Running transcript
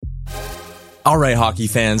All right, hockey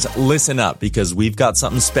fans, listen up because we've got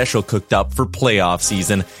something special cooked up for playoff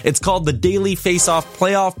season. It's called the Daily Face-Off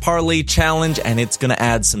Playoff Parlay Challenge, and it's going to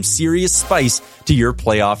add some serious spice to your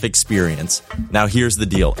playoff experience. Now, here's the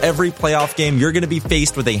deal. Every playoff game, you're going to be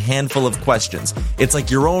faced with a handful of questions. It's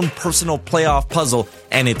like your own personal playoff puzzle,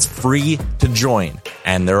 and it's free to join.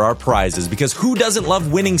 And there are prizes, because who doesn't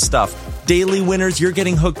love winning stuff? Daily winners, you're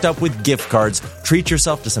getting hooked up with gift cards. Treat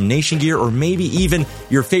yourself to some Nation gear or maybe even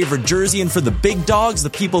your favorite jersey. And for the big dogs, the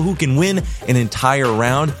people who can win an entire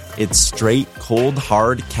round, it's straight, cold,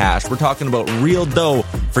 hard cash. We're talking about real dough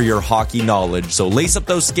for your hockey knowledge. So lace up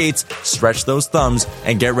those skates, stretch those thumbs,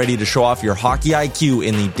 and get ready to show off your hockey IQ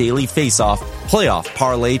in the Daily Face-Off Playoff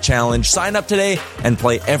Parlay Challenge. Sign up today and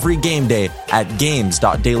play every game day at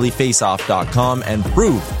games.dailyfaceoff.com and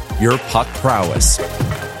prove your puck prowess.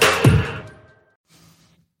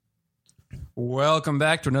 Welcome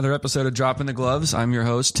back to another episode of Dropping the Gloves. I'm your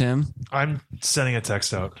host, Tim. I'm sending a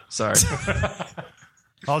text out. Sorry.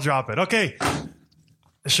 I'll drop it. Okay.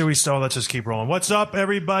 Should we start? Let's just keep rolling. What's up,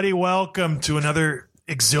 everybody? Welcome to another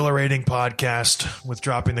exhilarating podcast with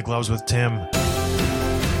Dropping the Gloves with Tim.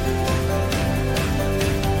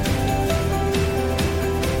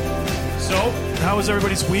 So, how was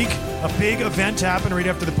everybody's week? A big event happened right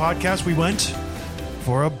after the podcast. We went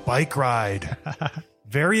for a bike ride.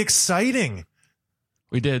 Very exciting.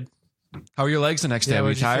 We did. How were your legs the next day? Were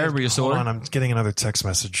you tired? Were you sore? Hold on, I'm getting another text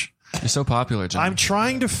message. You're so popular, John. I'm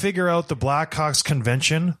trying to figure out the Blackhawks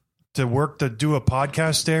convention to do a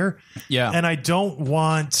podcast there. Yeah. And I don't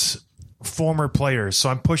want former players, so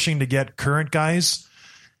I'm pushing to get current guys.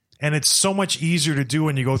 And it's so much easier to do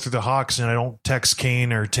when you go through the Hawks and I don't text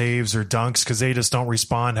Kane or Taves or Dunks because they just don't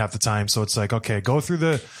respond half the time. So it's like, okay, go through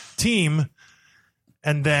the team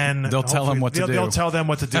and then they'll tell them what to do. They'll tell them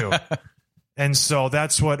what to do. And so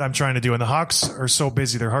that's what I'm trying to do. And the Hawks are so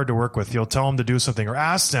busy. They're hard to work with. You'll tell them to do something or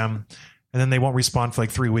ask them, and then they won't respond for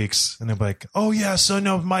like 3 weeks. And they'll be like, oh, yeah, so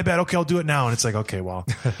no, my bad. Okay, I'll do it now. And it's like, okay, well,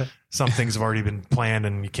 some things have already been planned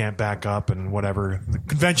and you can't back up and whatever. The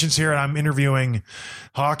convention's here and I'm interviewing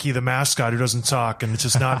Hockey, the mascot who doesn't talk. And it's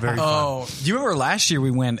just not very fun. Oh, do you remember last year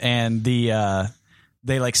we went and they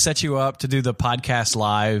like set you up to do the podcast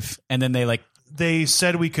live and then they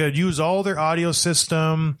said we could use all their audio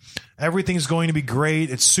system. Everything's going to be great.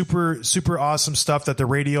 It's super, super awesome stuff that the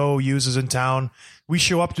radio uses in town. We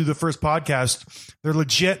show up to the first podcast. They're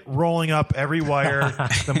legit rolling up every wire.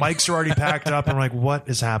 The mics are already packed up. I'm like, what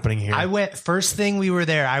is happening here? First thing we were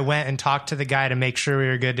there, I went and talked to the guy to make sure we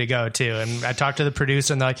were good to go too. And I talked to the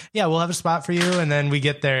producer and they're like, yeah, we'll have a spot for you. And then we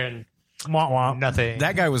get there and nothing.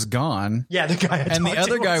 That guy was gone. Yeah, the guy. And the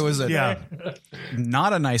other guy was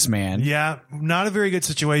not a nice man. Yeah, not a very good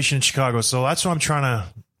situation in Chicago. So that's what I'm trying to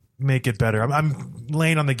make it better. I'm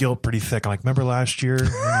laying on the guilt pretty thick. I'm like, remember last year when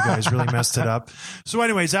you guys really messed it up? So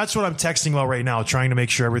anyways, that's what I'm texting about right now, trying to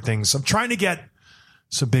make sure I'm trying to get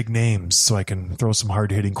some big names so I can throw some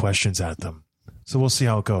hard-hitting questions at them. So we'll see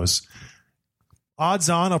how it goes.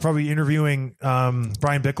 Odds on, I'll probably be interviewing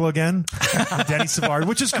Brian Bickle again, Denny Savard,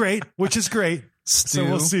 which is great. Stu. So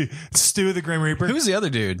we'll see. Stu, the Grim Reaper. Who's the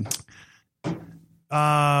other dude?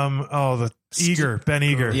 Ben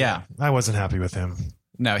Eager. Yeah. I wasn't happy with him.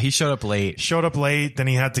 No, he showed up late. Then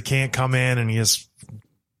he can't come in, and he is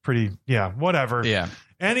whatever. Yeah.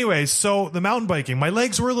 Anyways, so the mountain biking, my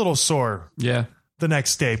legs were a little sore Yeah. the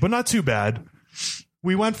next day, but not too bad.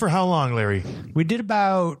 We went for how long, Larry? We did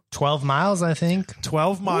about 12 miles, I think.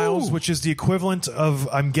 12 miles, which is the equivalent of,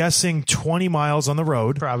 I'm guessing, 20 miles on the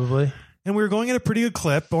road. Probably. And we were going at a pretty good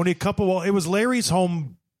clip. Only it was Larry's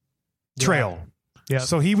home trail. Yeah.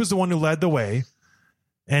 So he was the one who led the way.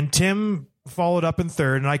 And Tim followed up in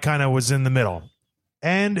third, and I kind of was in the middle.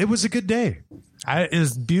 And it was a good day. It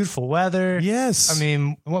was beautiful weather. Yes. I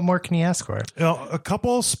mean, what more can you ask for? A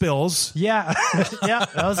couple spills. Yeah. Yeah,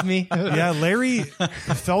 that was me. Yeah, Larry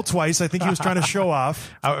fell twice. I think he was trying to show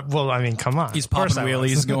off. Come on. He's popping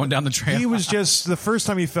wheelies going down the trail. He was just, the first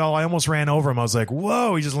time he fell, I almost ran over him. I was like,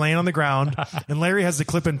 whoa, he's just laying on the ground. And Larry has the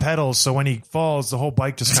clip-in pedals, so when he falls, the whole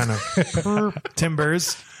bike just kind of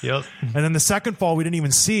timbers. Yep. And then the second fall, we didn't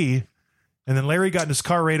even see. And then Larry got in his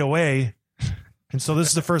car right away. And so this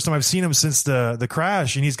is the first time I've seen him since the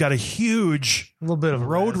crash, and he's got a huge little bit of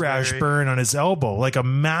road rash burn on his elbow, like a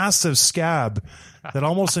massive scab that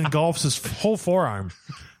almost engulfs his whole forearm.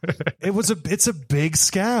 It's a big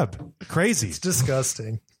scab. Crazy. It's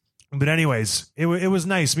disgusting. But anyways, it was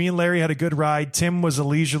nice. Me and Larry had a good ride. Tim was a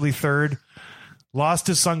leisurely third, lost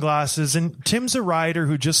his sunglasses, and Tim's a rider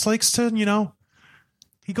who just likes to,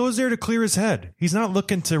 He goes there to clear his head. He's not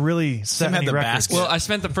looking to really set Tim had any the records. basket. Well, I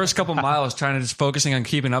spent the first couple miles trying to just focusing on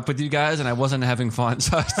keeping up with you guys, and I wasn't having fun.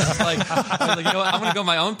 So I was like, you know what? I'm going to go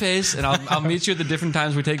my own pace, and I'll meet you at the different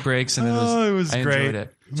times we take breaks. And it was I great. enjoyed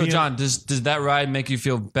it. So, John, does that ride make you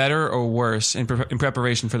feel better or worse in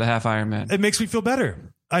preparation for the half Ironman? It makes me feel better.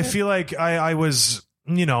 I feel like I was,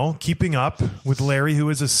 keeping up with Larry, who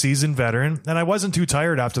is a seasoned veteran, and I wasn't too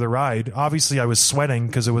tired after the ride. Obviously, I was sweating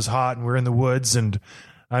because it was hot and we're in the woods and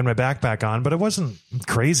I had my backpack on, but it wasn't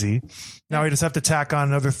crazy. Now I just have to tack on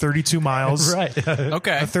another 32 miles, Right.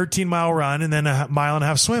 Okay. a 13-mile run, and then a mile and a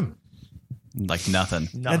half swim. Like nothing.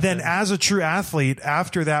 And then as a true athlete,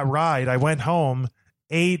 after that ride, I went home,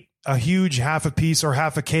 ate a huge half a piece or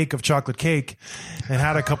half a cake of chocolate cake and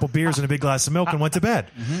had a couple beers and a big glass of milk and went to bed.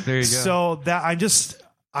 There you go. So that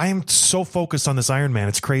I am so focused on this Ironman.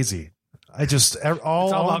 It's crazy. It's all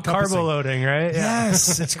about carbo loading, right?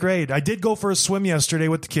 Yes, it's great. I did go for a swim yesterday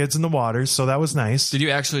with the kids in the water, so that was nice. Did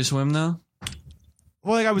you actually swim though?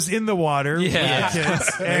 Well, like I was in the water with the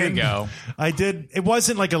kids. There you go. I did. It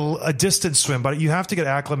wasn't like a distance swim, but you have to get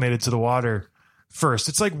acclimated to the water first.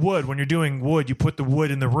 It's like wood. When you're doing wood, you put the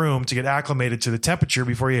wood in the room to get acclimated to the temperature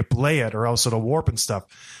before you lay it, or else it'll warp and stuff.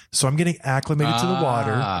 So I'm getting acclimated to the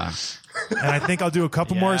water. And I think I'll do a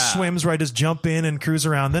couple more swims where I just jump in and cruise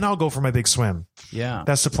around. Then I'll go for my big swim. Yeah.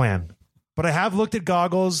 That's the plan. But I have looked at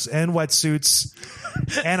goggles and wetsuits,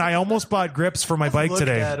 and I almost bought grips for my bike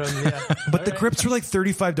today. But the grips were like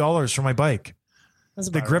 $35 for my bike.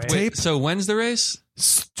 The grip tape. So when's the race?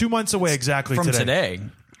 It's 2 months away exactly From today.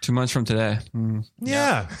 2 months from today.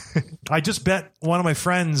 Yeah. I just bet one of my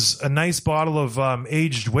friends a nice bottle of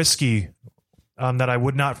aged whiskey that I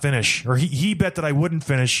would not finish. Or he bet that I wouldn't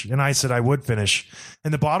finish, and I said I would finish.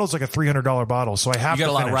 And the bottle's like a $300 bottle, so I have You got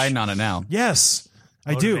to a lot finish. riding on it now. Yes,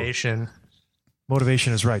 I do.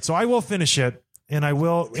 Motivation is right. So I will finish it, and I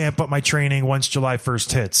will amp up my training once July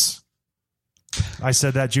 1st hits. I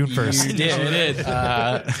said that June 1st. You did.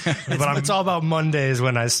 But It's all about Mondays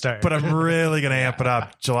when I start. But I'm really going to amp it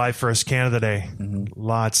up. July 1st, Canada Day.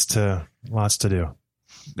 Lots to do.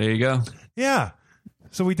 There you go. Yeah.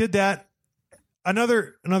 So we did that.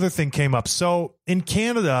 Another thing came up. So in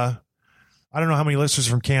Canada, I don't know how many listeners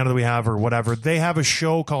from Canada we have or whatever. They have a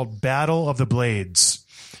show called Battle of the Blades.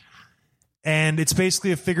 And it's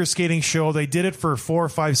basically a figure skating show. They did it for 4 or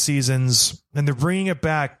 5 seasons, and they're bringing it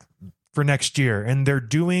back for next year. And they're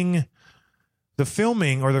doing the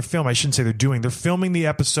filming, or they're filming the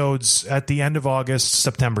episodes at the end of August,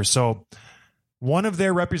 September. So one of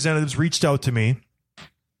their representatives reached out to me,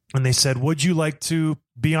 and they said, would you like to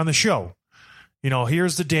be on the show?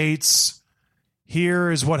 Here's the dates. Here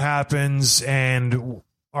is what happens. And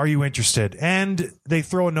are you interested? And they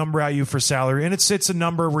throw a number at you for salary. And it's a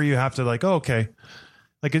number where you have to okay.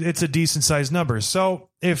 Like it's a decent sized number. So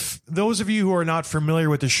if those of you who are not familiar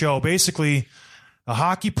with the show, basically a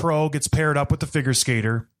hockey pro gets paired up with a figure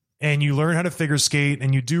skater, and you learn how to figure skate,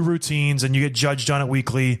 and you do routines, and you get judged on it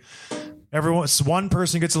weekly. One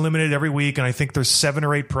person gets eliminated every week. And I think there's 7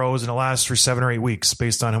 or 8 pros, and it lasts for 7 or 8 weeks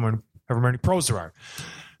based on however many pros there are.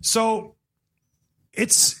 So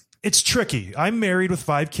it's tricky. I'm married with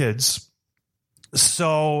 5 kids.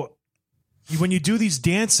 So when you do these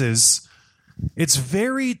dances, it's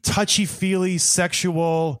very touchy-feely,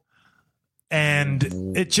 sexual,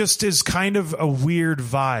 and it just is kind of a weird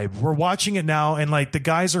vibe. We're watching it now, and the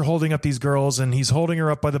guys are holding up these girls, and he's holding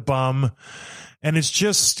her up by the bum, and it's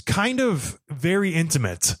just kind of very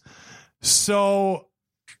intimate. So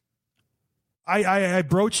I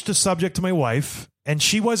broached the subject to my wife, and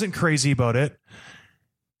she wasn't crazy about it,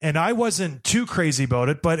 and I wasn't too crazy about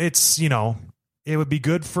it, but it's, it would be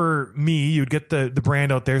good for me. You'd get the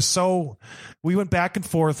brand out there. So we went back and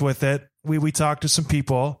forth with it. We talked to some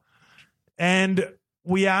people, and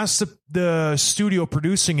we asked the studio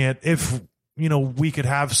producing it if, we could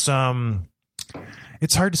have some,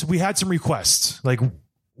 it's hard to say. We had some requests.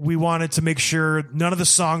 We wanted to make sure none of the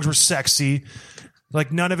songs were sexy.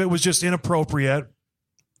 None of it was just inappropriate.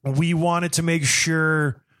 We wanted to make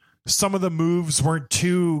sure some of the moves weren't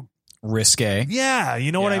too risque. Yeah,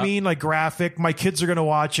 you know what I mean? Graphic. My kids are going to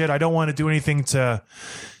watch it. I don't want to do anything to,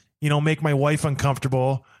 make my wife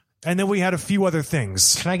uncomfortable. And then we had a few other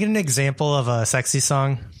things. Can I get an example of a sexy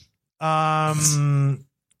song?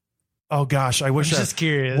 Oh gosh, I wish. I'm just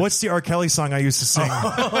curious. What's the R. Kelly song I used to sing?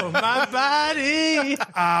 Oh, my body.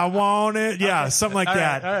 I want it. Yeah, something like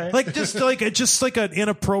that. All right. Just like an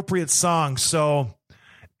inappropriate song. So,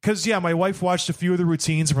 because my wife watched a few of the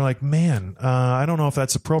routines, and we're like, man, I don't know if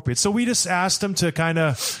that's appropriate. So we just asked them to kind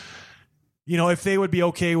of, if they would be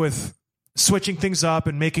okay with switching things up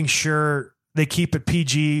and making sure they keep it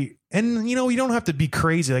PG And, you don't have to be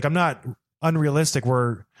crazy. Like, I'm not unrealistic.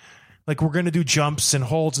 We're going to do jumps and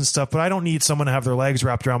holds and stuff, but I don't need someone to have their legs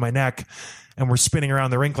wrapped around my neck and we're spinning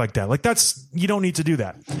around the rink like that. Like, you don't need to do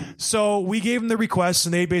that. So we gave them the request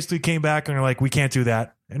and they basically came back and were like, we can't do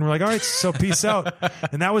that. And we're like, all right, so peace out.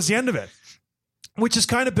 And that was the end of it, which is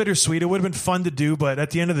kind of bittersweet. It would have been fun to do, but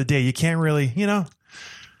at the end of the day, you can't really,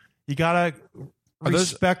 you got to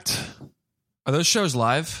respect. Are those shows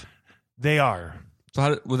live? They are.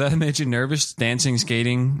 So would that have made you nervous, dancing,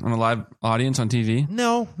 skating on a live audience on TV?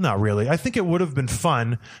 No, not really. I think it would have been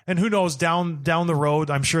fun. And who knows, down the road,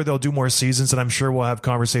 I'm sure they'll do more seasons and I'm sure we'll have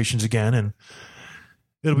conversations again. And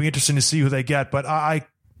it'll be interesting to see who they get. But I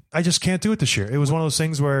just can't do it this year. It was one of those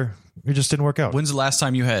things where it just didn't work out. When's the last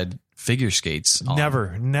time you had figure skates on?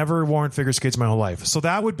 Never worn figure skates my whole life. So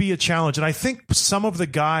that would be a challenge. And I think some of the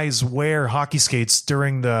guys wear hockey skates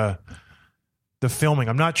during the filming.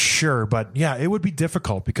 I'm not sure, but yeah, it would be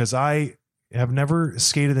difficult because I have never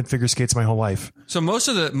skated in figure skates my whole life. So most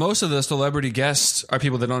of the celebrity guests are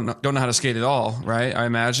people that don't know how to skate at all, right? I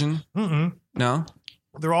imagine. No,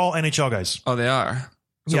 they're all NHL guys. Oh, they are.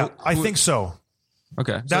 So yeah, I think so.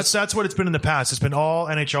 Okay, that's what it's been in the past. It's been all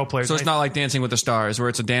NHL players. So it's not like Dancing with the Stars, where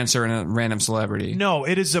it's a dancer and a random celebrity. No,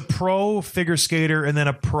 it is a pro figure skater and then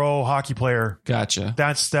a pro hockey player. Gotcha.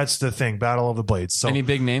 That's the thing. Battle of the Blades. So any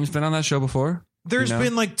big names been on that show before? There's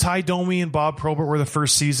been like Ty Domi and Bob Probert were the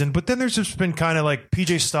first season, but then there's just been kind of like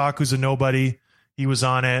PJ Stock, who's a nobody. He was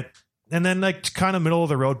on it. And then like kind of middle of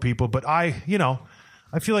the road people. But I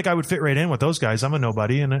feel like I would fit right in with those guys. I'm a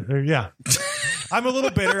nobody. And yeah, I'm a little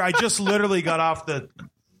bitter. I just literally got off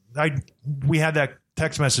we had that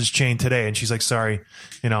text message chain today and she's like, sorry,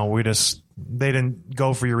 they didn't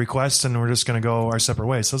go for your request and we're just going to go our separate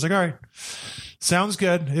ways. So I was like, all right, sounds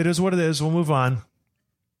good. It is what it is. We'll move on.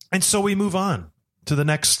 And so we move on to the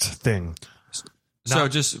next thing. So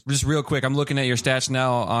just real quick, I'm looking at your stats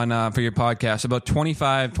now on for your podcast. About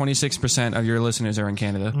 26% of your listeners are in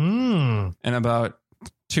Canada. And about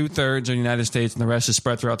 2/3 are in the United States, and the rest is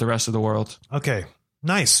spread throughout the rest of the world. Okay,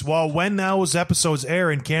 nice. Well, when those episodes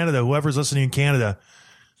air in Canada, whoever's listening in Canada,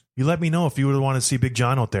 you let me know if you would want to see Big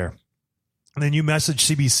John out there. And then you message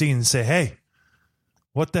CBC and say, hey,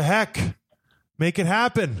 what the heck? Make it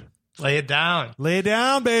happen. Lay it down. Lay it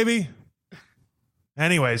down, baby.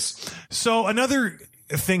 Anyways, so another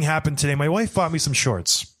thing happened today. My wife bought me some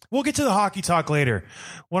shorts. We'll get to the hockey talk later.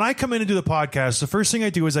 When I come in and do the podcast, the first thing I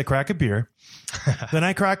do is I crack a beer. Then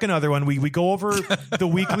I crack another one. We go over the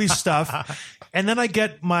weekly stuff. And then I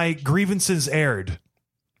get my grievances aired.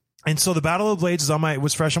 And so the Battle of the Blades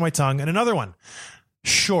was fresh on my tongue. And another one,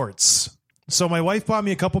 shorts. So my wife bought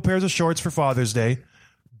me a couple pairs of shorts for Father's Day.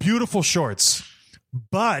 Beautiful shorts.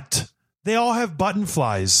 But they all have button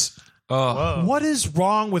flies. Oh, what is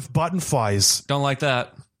wrong with button flies? Don't like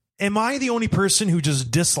that. Am I the only person who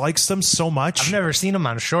just dislikes them so much? I've never seen them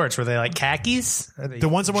on shorts. Were they like khakis? The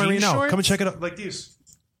ones I'm wearing right now. shorts? Come and check it out. Like these.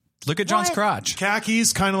 Look at John's crotch.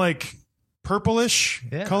 Khakis, kind of like purplish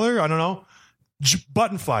color. I don't know.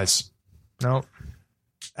 Button flies. No.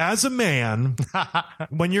 As a man,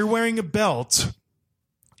 when you're wearing a belt,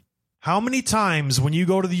 how many times when you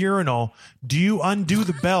go to the urinal do you undo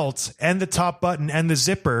the belt and the top button and the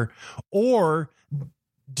zipper, or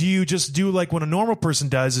do you just do like what a normal person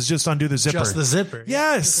does, is just undo the zipper? Just the zipper.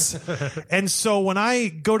 Yes. And so when I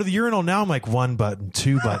go to the urinal now, I'm like 1 button,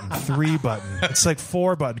 2 button, 3 button. It's like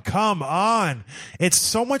 4 button. Come on. It's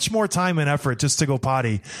so much more time and effort just to go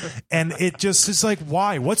potty. And it just is like,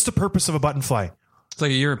 why? What's the purpose of a button fly? It's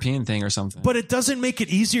like a European thing or something. But it doesn't make it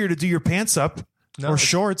easier to do your pants up. Or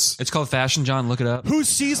shorts. It's called fashion, John. Look it up. Who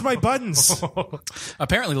sees my buttons?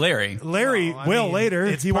 Apparently Larry. Larry will later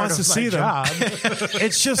if he wants to see them.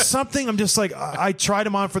 It's just something I'm just like, I tried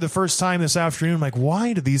them on for the first time this afternoon. I'm like,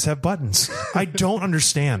 why do these have buttons? I don't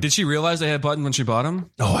understand. Did she realize they had buttons when she bought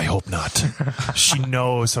them? Oh, I hope not. She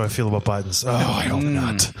knows how I feel about buttons. Oh, I hope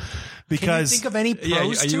not. Because can you think of any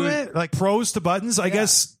pros to it? Like pros to buttons? I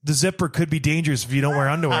guess the zipper could be dangerous if you don't wear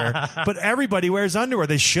underwear. But everybody wears underwear.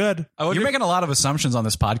 They should. You're making a lot of assumptions on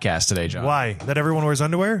this podcast today, John. Why? That everyone wears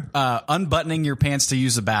underwear? Unbuttoning your pants to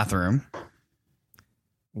use the bathroom.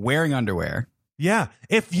 Wearing underwear. Yeah.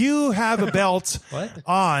 If you have a belt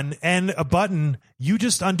on and a button, you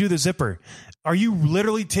just undo the zipper. Are you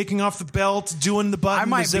literally taking off the belt, doing the button? I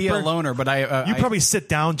might be a loner, but you probably sit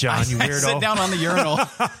down, John. You weirdo. I sit down on the urinal.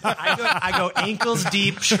 I go ankles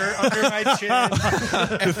deep, shirt under my chin.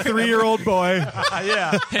 The 3-year-old boy.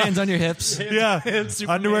 Yeah, hands on your hips. Yeah,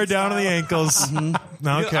 underwear down on the ankles.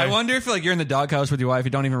 Okay. I wonder if like you're in the doghouse with your wife,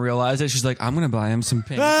 you don't even realize it. She's like, I'm going to buy him some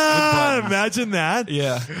pants. Imagine that.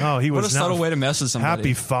 Yeah. Oh, he What was a subtle not- way to mess with somebody.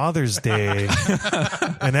 Happy Father's Day.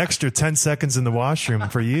 An extra 10 seconds in the washroom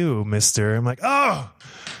for you, mister. I'm like, oh,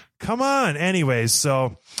 come on. Anyways,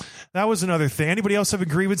 so that was another thing. Anybody else have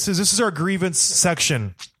grievances? This is our grievance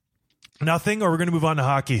section. Nothing, or we're going to move on to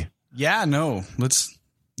hockey? Yeah, no. Let's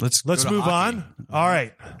Let's move on. All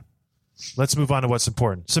right. Let's move on to what's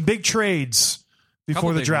important. Some big trades before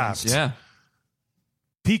Couple the big draft. ones. Yeah.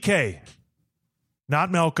 PK,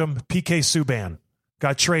 not Malcolm, PK Subban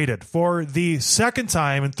got traded for the second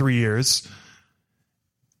time in 3 years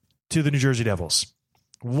to the New Jersey Devils.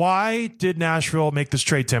 Why did Nashville make this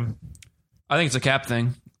trade, Tim? I think it's a cap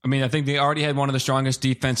thing. I mean, I think they already had one of the strongest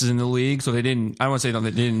defenses in the league, so they didn't. I don't want to say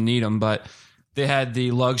they didn't need them, but they had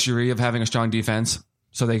the luxury of having a strong defense,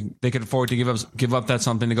 so they could afford to give up that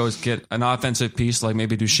something to go get an offensive piece like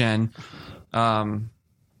maybe Duchesne.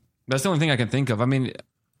 That's the only thing I can think of. I mean,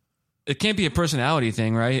 it can't be a personality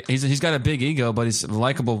thing, right? He's got a big ego, but he's a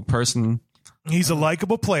likable person. He's a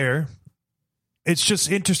likable player. It's just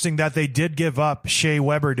interesting that they did give up Shea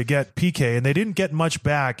Weber to get PK, and they didn't get much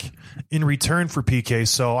back in return for PK.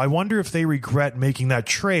 So I wonder if they regret making that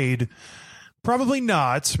trade. Probably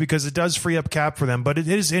not, because it does free up cap for them, but it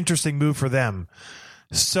is an interesting move for them.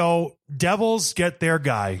 So Devils get their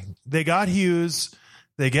guy. They got Hughes.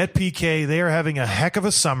 They get PK. They are having a heck of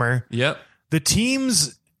a summer. Yep. The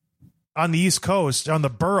teams on the East Coast, on the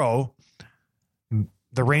borough,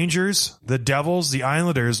 the Rangers, the Devils, the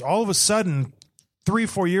Islanders, all of a sudden,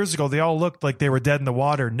 3-4 years ago, they all looked like they were dead in the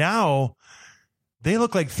water. Now, they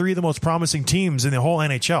look like three of the most promising teams in the whole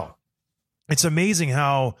NHL. It's amazing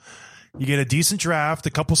how you get a decent draft,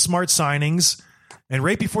 a couple smart signings, and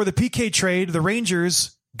right before the PK trade, the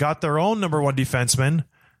Rangers got their own number one defenseman.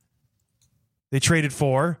 They traded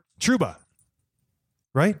for Trouba.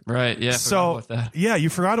 Right? Right. Yeah. So, about that. yeah, you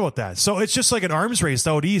forgot about that. So it's just like an arms race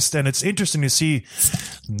out east, and it's interesting to see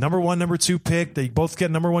number one, number two pick. They both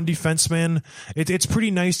get number one defenseman. It's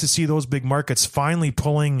pretty nice to see those big markets finally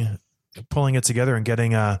pulling it together and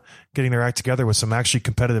getting their act together with some actually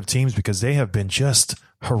competitive teams, because they have been just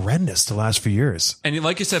horrendous the last few years. And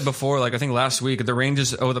like you said before, like I think last week, the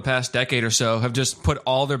Rangers over the past decade or so have just put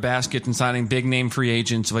all their baskets in signing big name free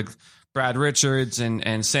agents like Brad Richards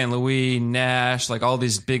and St. Louis, Nash, like all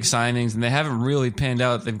these big signings, and they haven't really panned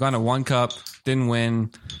out. They've gone to one cup, didn't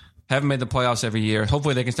win, haven't made the playoffs every year.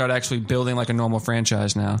 Hopefully they can start actually building like a normal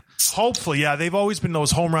franchise now. Hopefully, yeah. They've always been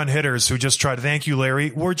those home run hitters who just try to. Thank you,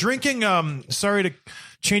 Larry. We're drinking, sorry to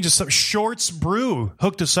change this up, Shorts Brew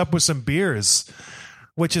hooked us up with some beers,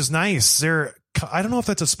 which is nice. I don't know if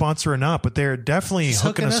that's a sponsor or not, but they're definitely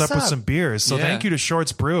hooking us up with some beers. So Yeah. thank you to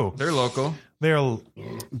Shorts Brew. They're local. They're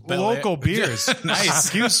local beers. Nice.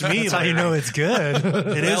 Excuse me. That's how you know it's good.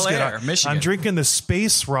 It is Bel good. Air, Michigan. I'm drinking the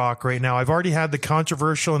Space Rock right now. I've already had the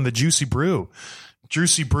controversial and the Juicy Brew.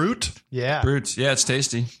 Juicy Brute. Yeah. Brutes. Yeah, it's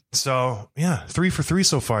tasty. So, yeah, 3 for 3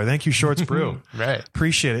 so far. Thank you, Shorts Brew. Right.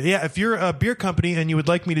 Appreciate it. Yeah, if you're a beer company and you would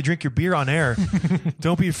like me to drink your beer on air,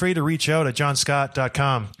 don't be afraid to reach out at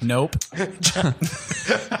johnscott.com. Nope.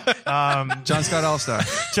 John Scott All-Star.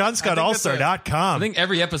 johnscottallstar.com. I think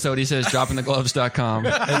every episode he says droppingthegloves.com.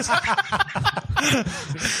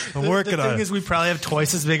 I'm working The on thing it. is, we probably have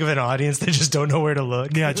twice as big of an audience. They just don't know where to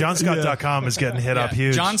look. Yeah, johnscott.com is getting hit up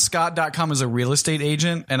huge. JohnScott.com is a real estate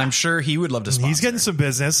agent, and I'm sure he would love to sponsor. He's getting some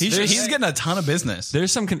business. He's getting a ton of business.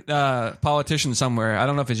 There's some politician somewhere, I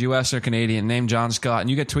don't know if it's U.S. or Canadian, named John Scott, and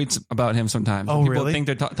you get tweets about him sometimes. Oh, People really? think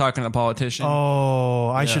they're talking to a politician. Oh,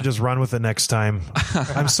 I should just run with it next time.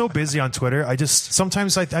 I'm so busy on Twitter.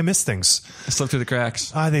 Sometimes I miss things. Slip through the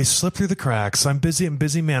cracks. They slip through the cracks. I'm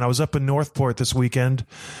busy man. I was up in Northport this weekend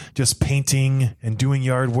just painting and doing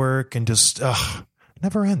yard work and just, it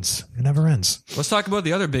never ends. It never ends. Let's talk about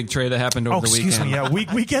the other big trade that happened over the weekend. Excuse me. Yeah,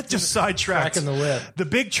 we get just sidetracked. Cracking the whip. The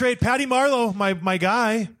big trade, Patty Marleau, my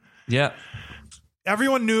guy. Yeah.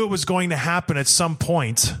 Everyone knew it was going to happen at some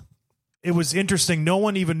point. It was interesting. No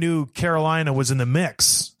one even knew Carolina was in the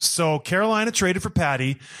mix. So Carolina traded for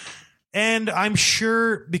Patty. And I'm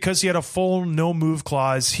sure because he had a full no move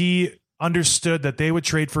clause, he understood that they would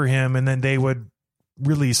trade for him and then they would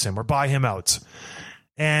release him or buy him out.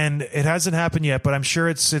 And it hasn't happened yet, but I'm sure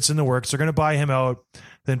it's in the works. They're going to buy him out.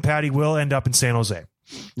 Then Patty will end up in San Jose.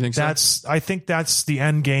 You think so? I think that's the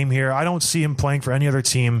end game here. I don't see him playing for any other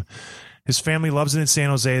team. His family loves it in San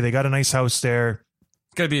Jose. They got a nice house there.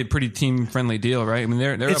 It's got to be a pretty team friendly deal, right? I mean,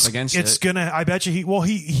 they're up against it's it. gonna. I bet you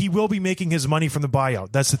he will be making his money from the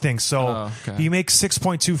buyout. That's the thing. So he makes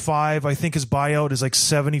 6.25. I think his buyout is like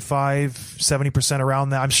 70% around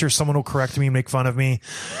that. I'm sure someone will correct me and make fun of me.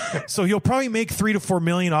 So he'll probably make $3 to $4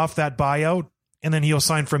 million off that buyout, and then he'll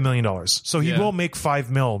sign for $1 million. So he will make $5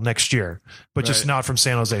 million next year, but just not from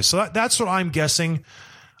San Jose. So that's what I'm guessing.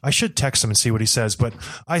 I should text him and see what he says, but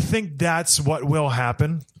I think that's what will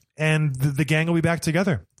happen. And the gang will be back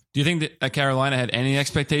together. Do you think that Carolina had any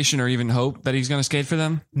expectation or even hope that he's going to skate for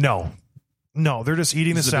them? No, they're just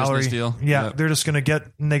eating the salary. Deal. Yeah, Yep. they're just going to get.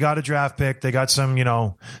 And they got a draft pick. They got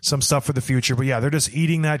some, some stuff for the future. But yeah, they're just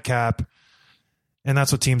eating that cap, and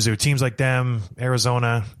that's what teams do. Teams like them,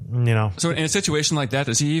 Arizona, So in a situation like that,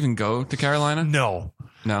 does he even go to Carolina? No,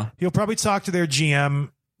 No. he'll probably talk to their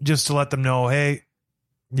GM just to let them know, hey,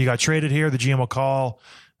 you got traded here. The GM will call.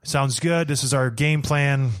 Sounds good. This is our game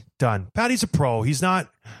plan. Done. Patty's a pro. He's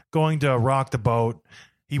not going to rock the boat.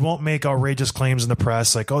 He won't make outrageous claims in the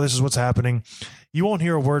press like, oh, this is what's happening. You won't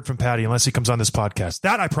hear a word from Patty unless he comes on this podcast.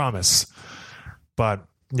 That I promise. But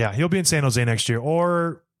yeah, he'll be in San Jose next year,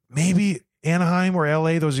 or maybe Anaheim or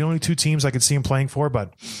LA. Those are the only two teams I could see him playing for.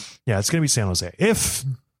 But yeah, it's going to be San Jose if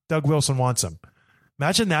Doug Wilson wants him.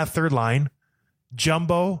 Imagine that third line: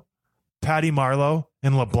 Jumbo, Patty Marleau,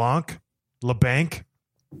 and LeBlanc.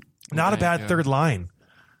 Not a bad third line.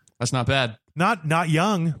 That's not bad. Not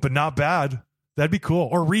young, but not bad. That'd be cool.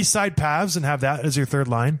 Or re-side Pavs and have that as your third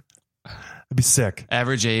line. That'd be sick.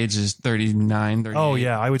 Average age is 39, 38. Oh,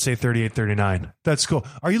 yeah. I would say 38, 39. That's cool.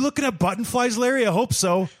 Are you looking at button flies, Larry? I hope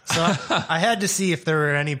so. So I had to see if there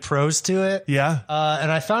were any pros to it. Yeah.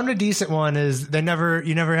 And I found a decent one is you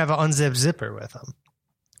never have an unzipped zipper with them.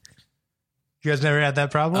 You guys never had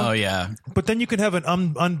that problem? Oh, yeah. But then you can have an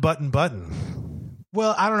unbuttoned button.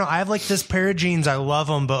 Well, I don't know. I have like this pair of jeans. I love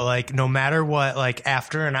them, but like no matter what, like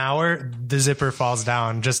after an hour, the zipper falls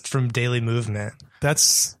down just from daily movement.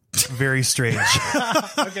 That's very strange.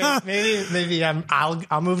 Okay, maybe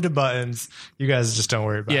I'll move to buttons. You guys just don't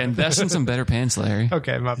worry about Yeah, it. invest in some better pants, Larry.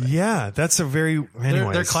 Okay, my bad. Yeah, that's a very...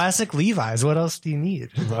 Anyways. They're classic Levi's. What else do you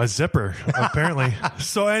need? A zipper, apparently.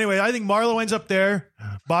 So anyway, I think Marleau ends up there.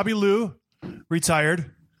 Bobby Lou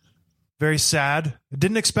retired. Very sad.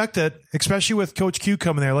 Didn't expect it, especially with Coach Q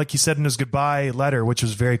coming there, like he said in his goodbye letter, which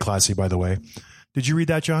was very classy, by the way. Did you read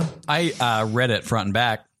that, John? I read it front and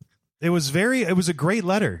back. It was a great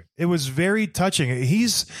letter. It was very touching.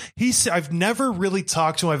 I've never really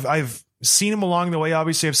talked to him. I've seen him along the way.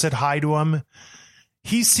 Obviously, I've said hi to him.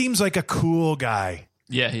 He seems like a cool guy.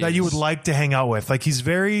 Yeah, that you would like to hang out with. Like, he's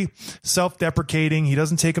very self-deprecating. He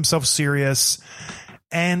doesn't take himself serious.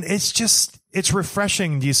 And it's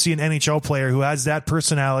refreshing. Do you see an NHL player who has that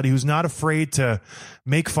personality, who's not afraid to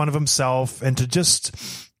make fun of himself and to just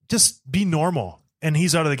be normal? And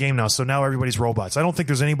he's out of the game now. So now everybody's robots. I don't think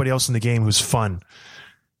there's anybody else in the game who's fun.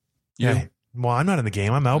 Yeah. Well, I'm not in the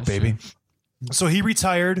game. I'm out, baby. So he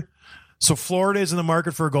retired. So Florida is in the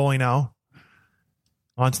market for a goalie now.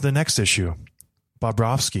 On to the next issue.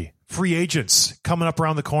 Bobrovsky. Free agents coming up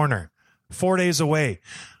around the corner. 4 days away.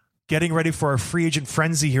 Getting ready for our free agent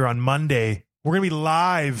frenzy here on Monday. We're going to be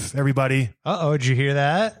live, everybody. Uh-oh, did you hear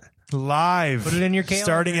that? Live. Put it in your calendar.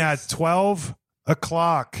 Starting at 12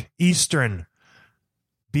 o'clock Eastern.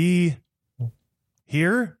 Be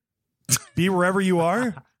here. Be wherever you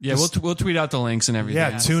are. Yeah, we'll tweet out the links and everything.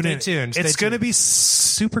 Yeah, tune in. Stay tuned. It's going to be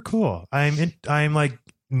super cool. I'm like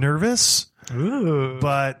nervous,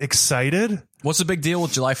 but excited. What's the big deal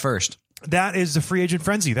with July 1st? That is the free agent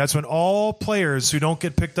frenzy. That's when all players who don't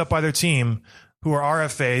get picked up by their team, who are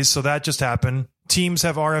RFAs, so that just happened. Teams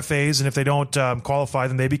have RFAs, and if they don't qualify,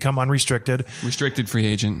 then they become unrestricted. Restricted free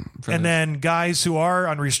agent. And then guys who are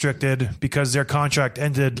unrestricted because their contract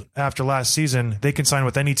ended after last season, they can sign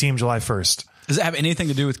with any team July 1st. Does it have anything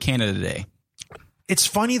to do with Canada Day? It's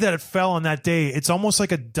funny that it fell on that day. It's almost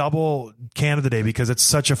like a double Canada Day because it's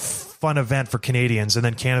such a fun event for Canadians, and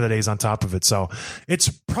then Canada Day is on top of it. So it's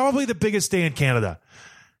probably the biggest day in Canada.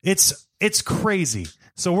 It's crazy.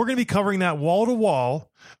 So we're going to be covering that wall to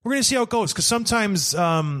wall. We're going to see how it goes because sometimes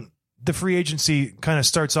the free agency kind of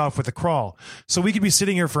starts off with a crawl. So we could be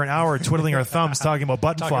sitting here for an hour twiddling our thumbs talking about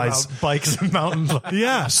button flies. About bikes and mountain bikes.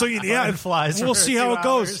 Yeah. So yeah, flies. We'll see how it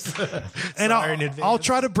goes. And I'll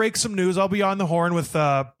try to break some news. I'll be on the horn with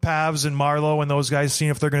Pavs and Marleau and those guys,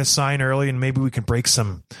 seeing if they're going to sign early, and maybe we can break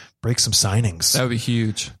some signings. That would be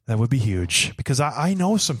huge. That would be huge because I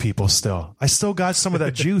know some people still. I still got some of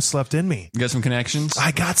that juice left in me. You got some connections?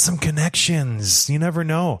 I got some connections. You never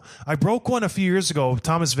know. I broke one a few years ago.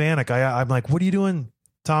 Thomas Vanek. I'm like, what are you doing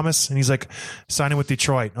Thomas, and he's like signing with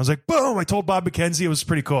Detroit. I was like, boom! I told Bob McKenzie. It was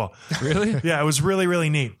pretty cool. Really? Yeah, it was really, really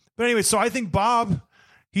neat. But anyway, so I think Bob,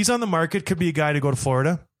 he's on the market. Could be a guy to go to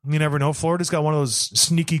Florida. You never know. Florida's got one of those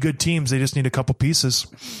sneaky good teams. They just need a couple pieces.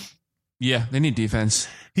 Yeah, they need defense.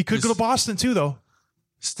 He could go to Boston too, though.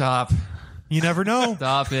 Stop. You never know.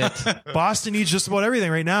 Stop it. Boston needs just about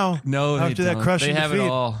everything right now. No, they after don't. that crushing They have defeat. it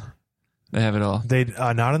all. They have it all. They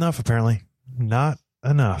not enough apparently. Not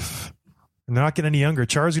enough. And they're not getting any younger.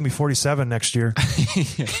 Char's gonna be 47 next year.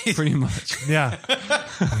 Pretty much. Yeah,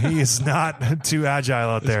 he is not too agile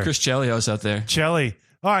out there. Chris Chelios out there. Chelly.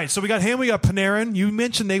 All right, so we got him. We got Panarin. You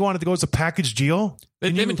mentioned they wanted to go as a package deal.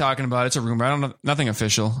 They've been talking about it. It's a rumor. I don't know. Nothing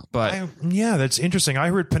official, but Yeah, that's interesting. I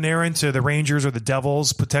heard Panarin to the Rangers or the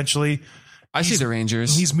Devils potentially. I see the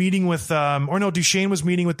Rangers. He's meeting with, Duchesne was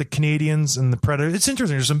meeting with the Canadians and the Predators. It's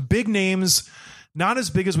interesting. There's some big names, not as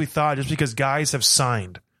big as we thought, just because guys have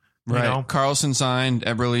signed. right. You know? Carlson signed.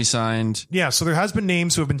 Eberle signed. Yeah, so there has been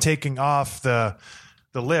names who have been taking off the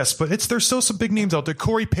list, but there's still some big names out there.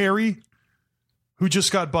 Corey Perry, who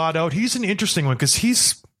just got bought out. He's an interesting one because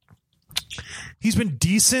he's been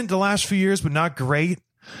decent the last few years, but not great.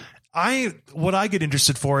 What I get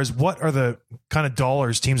interested for is what are the kind of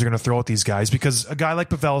dollars teams are going to throw at these guys, because a guy like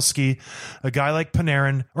Pavelski, a guy like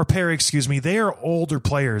Panarin or Perry, they are older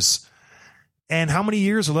players. And how many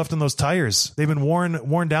years are left on those tires? They've been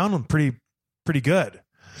worn down pretty good.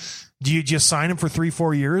 Do you just sign them for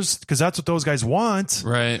 3-4 years? Because that's what those guys want.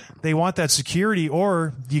 Right. They want that security,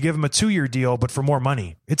 or you give them a 2-year deal, but for more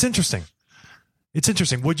money. It's interesting.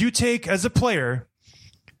 Would you take, as a player,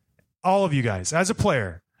 all of you guys, as a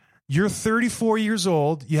player, you're 34 years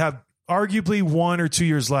old, you have arguably 1 or 2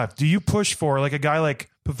 years left. Do you push for, like a guy like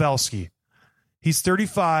Pavelski? He's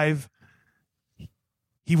 35.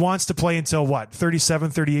 He wants to play until what?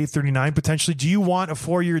 37, 38, 39 potentially. Do you want a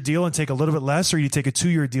 4-year deal and take a little bit less, or you take a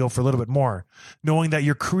 2-year deal for a little bit more, knowing that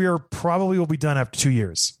your career probably will be done after 2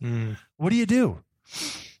 years? What do you do?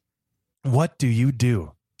 What do you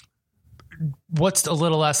do? What's a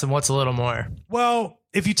little less and what's a little more? Well,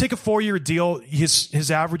 if you take a 4-year deal,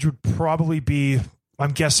 his average would probably be,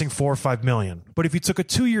 I'm guessing, $4 or $5 million. But if you took a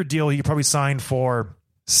 2-year deal, he could probably sign for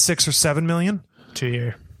 $6 or $7 million.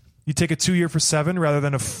 2-year. You take a 2-year for 7 rather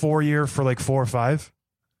than a 4-year for like 4 or 5.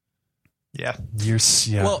 Yeah.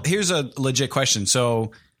 Yeah. Well, here's a legit question.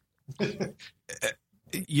 So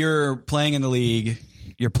you're playing in the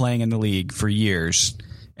league for years,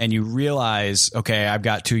 and you realize, okay, I've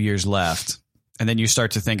got 2 years left. And then you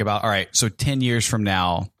start to think about, all right, so 10 years from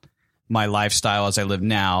now, my lifestyle as I live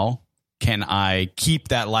now, can I keep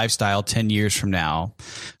that lifestyle 10 years from now?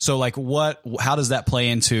 So like how does that play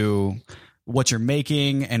into what you're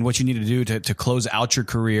making and what you need to do to close out your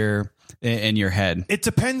career in your head? It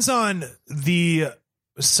depends on the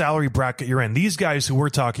salary bracket you're in. These guys who we're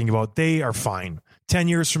talking about, they are fine. 10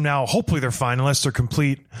 years from now, hopefully they're fine, unless they're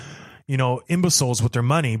complete, imbeciles with their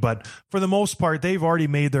money. But for the most part, they've already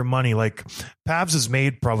made their money. Like Pavs has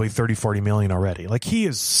made probably 30, 40 million already. Like he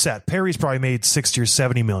is set. Perry's probably made 60 or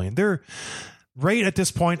 70 million. They're right at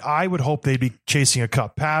this point. I would hope they'd be chasing a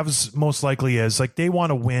cup. Pavs most likely is, like, they want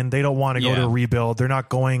to win. They don't want to go to a rebuild. They're not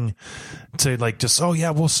going to like just, oh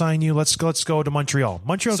yeah, we'll sign you. Let's go to Montreal.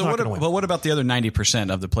 Montreal's not going to win. But what about the other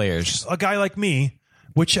 90% of the players? A guy like me,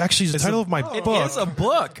 which actually is the title of my book. It's a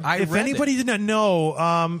book. If anybody did not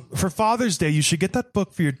know, for Father's Day, you should get that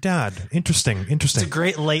book for your dad. Interesting. It's a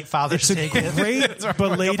great late Father's Day gift. Great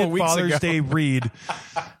belated Father's Day read.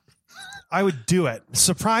 I would do it.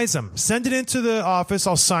 Surprise him. Send it into the office.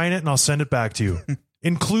 I'll sign it and I'll send it back to you.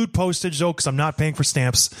 Include postage though, because I'm not paying for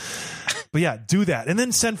stamps. But yeah, do that. And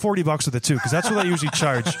then send $40 with it too, because that's what I usually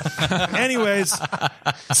charge. Anyways,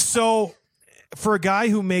 so for a guy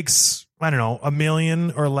who makes, I don't know, $1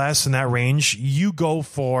 million or less in that range, you go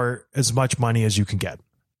for as much money as you can get.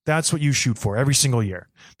 That's what you shoot for every single year,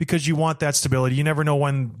 because you want that stability. You never know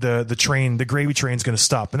when the gravy train is going to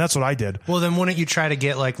stop. And that's what I did. Well, then wouldn't you try to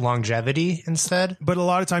get like longevity instead? But a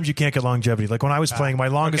lot of times you can't get longevity. Like when I was playing, my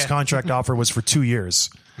longest contract offer was for 2 years.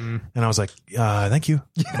 And I was like, thank you.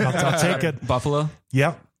 I'll take it. Buffalo?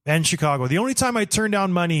 Yep. And Chicago. The only time I turned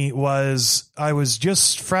down money was I was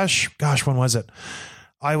just fresh. Gosh, when was it?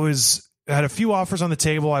 I had a few offers on the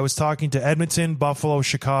table. I was talking to Edmonton, Buffalo,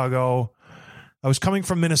 Chicago. I was coming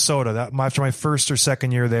from Minnesota after my first or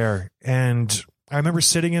second year there. And I remember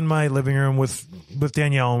sitting in my living room with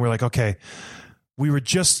Danielle, and we're like, okay, we were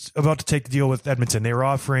just about to take the deal with Edmonton. They were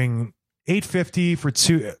offering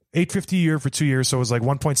 $850 a year for 2 years. So it was like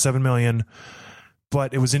 $1.7 million,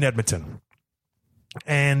 but it was in Edmonton.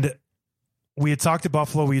 And we had talked to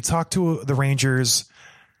Buffalo. We had talked to the Rangers,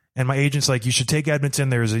 And my agent's like, you should take Edmonton.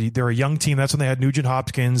 They're a young team. That's when they had Nugent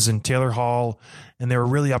Hopkins and Taylor Hall, and they were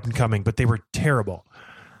really up and coming, but they were terrible.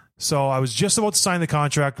 So I was just about to sign the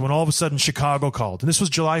contract when all of a sudden Chicago called. And this was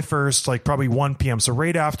July 1st, like probably 1 p.m. So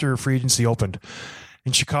right after free agency opened.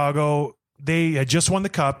 In Chicago, they had just won the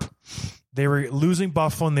Cup. They were losing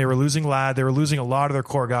Bufflin. They were losing Ladd. They were losing a lot of their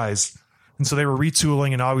core guys. And so they were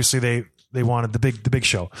retooling, and obviously they wanted the big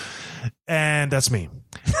show. And that's me.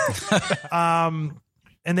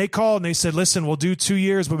 And they called and they said, listen, we'll do 2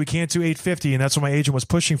 years, but we can't do $850. And that's what my agent was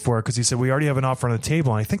pushing for, because he said, we already have an offer on the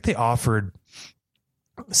table. And I think they offered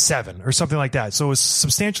 $7 or something like that. So it was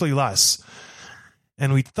substantially less.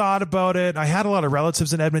 And we thought about it. I had a lot of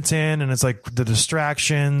relatives in Edmonton, and it's like the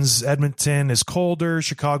distractions. Edmonton is colder.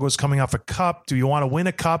 Chicago is coming off a cup. Do you want to win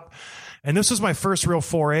a cup? And this was my first real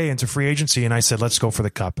foray into free agency. And I said, let's go for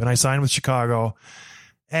the cup. And I signed with Chicago.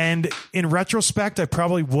 And in retrospect, I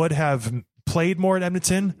probably would have played more at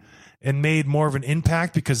Edmonton and made more of an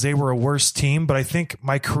impact because they were a worse team. But I think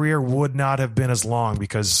my career would not have been as long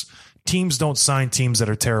because teams don't sign teams that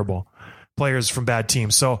are terrible, players from bad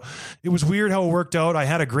teams. So it was weird how it worked out. I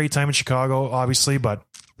had a great time in Chicago, obviously, but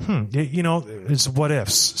it's what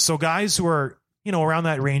ifs. So guys who are, around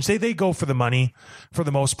that range, they go for the money for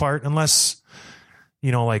the most part, unless,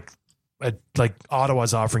 like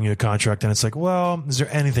Ottawa's offering you a contract and it's like, well, is there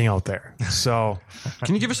anything out there? So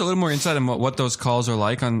can you give us a little more insight on what those calls are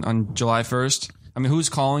like on July 1st? I mean, who's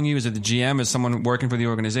calling you? Is it the GM? Is someone working for the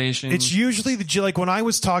organization? It's usually like when I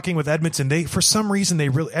was talking with Edmonton, for some reason,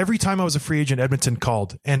 every time I was a free agent, Edmonton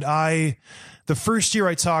called. And the first year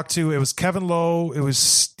I talked to, it was Kevin Lowe, it was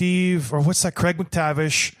Steve, or Craig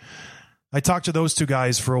McTavish. I talked to those two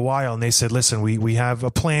guys for a while, and they said, listen, we have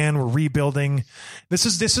a plan. We're rebuilding. This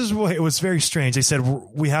is what it was very strange. They said,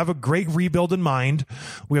 we have a great rebuild in mind.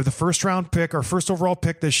 We have the first round pick, our first overall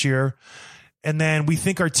pick this year. And then we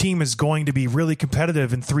think our team is going to be really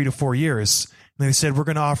competitive in 3 to 4 years. And they said, we're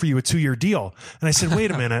going to offer you a 2-year deal. And I said,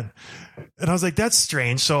 wait a minute. And I was like, that's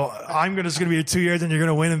strange. So I'm just going to be a 2 years and you're going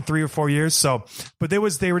to win in 3 or 4 years. So, but they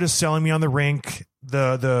were just selling me on the rink,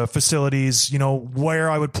 the facilities,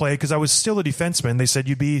 where I would play. Cause I was still a defenseman. They said,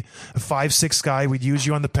 you'd be a 5'6" guy. We'd use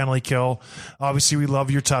you on the penalty kill. Obviously we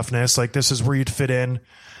love your toughness. Like this is where you'd fit in.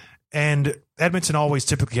 And Edmonton always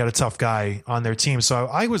typically had a tough guy on their team. So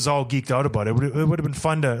I was all geeked out about it. It would have been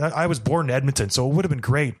fun I was born in Edmonton, so it would have been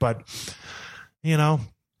great. But,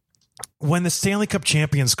 when the Stanley Cup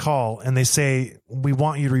champions call and they say, we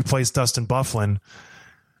want you to replace Dustin Bufflin,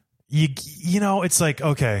 it's like,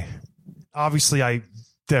 okay, obviously I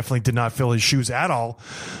definitely did not fill his shoes at all,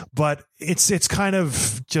 but it's kind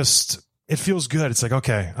of just... It feels good. It's like,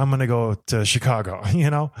 okay, I'm going to go to Chicago,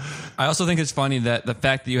 I also think it's funny that the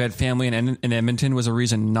fact that you had family in Edmonton was a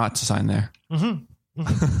reason not to sign there. Mm-hmm. I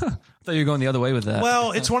thought you were going the other way with that.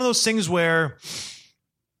 Well, it's one of those things where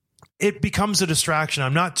it becomes a distraction.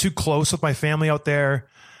 I'm not too close with my family out there.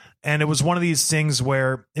 And it was one of these things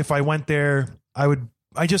where if I went there, I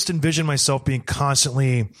just envisioned myself being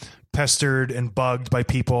constantly pestered and bugged by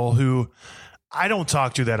people who I don't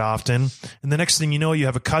talk to that often. And the next thing you know, you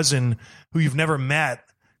have a cousin who you've never met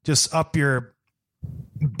just up your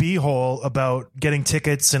beehole about getting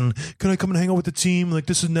tickets and can I come and hang out with the team? Like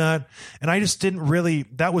this and that. And I just didn't really,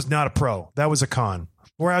 that was not a pro. That was a con.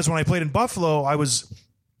 Whereas when I played in Buffalo, I was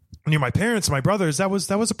near my parents and my brothers. That was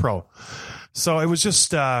a pro. So it was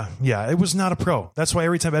just, it was not a pro. That's why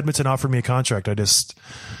every time Edmonton offered me a contract, I just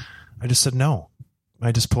said no.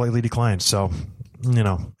 I just politely declined. So,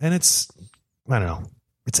 and it's, I don't know.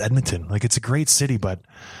 It's Edmonton. Like it's a great city, but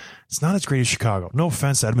it's not as great as Chicago. No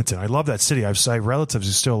offense to Edmonton. I love that city. I have relatives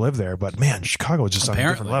who still live there, but man, Chicago is just on a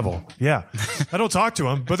different level. Yeah. I don't talk to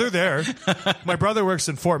them, but they're there. My brother works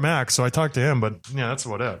in Fort Mac, so I talk to him, but yeah, that's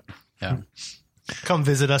about it. Yeah. Come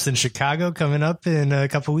visit us in Chicago coming up in a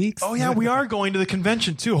couple weeks. Oh yeah, we are going to the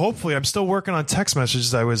convention too. Hopefully. I'm still working on text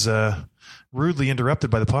messages. I was rudely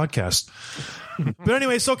interrupted by the podcast. But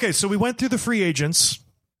anyways, okay, so we went through the free agents.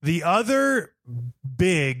 The other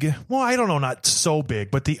big, well, I don't know, not so big,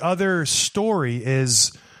 but the other story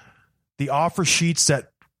is the offer sheets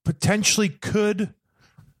that potentially could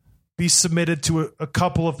be submitted to a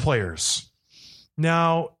couple of players.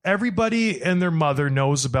 Now, everybody and their mother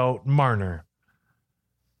knows about Marner.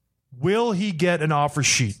 Will he get an offer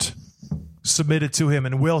sheet submitted to him,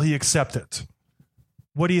 and will he accept it?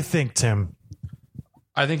 What do you think, Tim?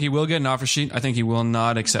 I think he will get an offer sheet. I think he will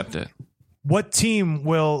not accept it. What team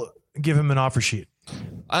will give him an offer sheet?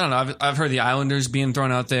 I don't know. I've heard the Islanders being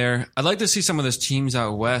thrown out there. I'd like to see some of those teams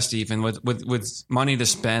out west, even with money to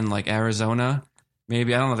spend, like Arizona.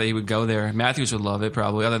 Maybe I don't know that he would go there. Matthews would love it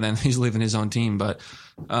probably, other than he's leaving his own team. But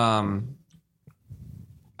I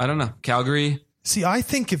I don't know. Calgary. See, I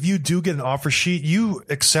think if you do get an offer sheet, you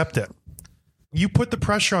accept it. You put the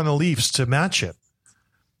pressure on the Leafs to match it.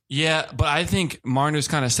 Yeah, but I think Marner's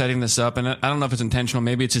kind of setting this up, and I don't know if it's intentional.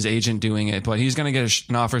 Maybe it's his agent doing it, but he's going to get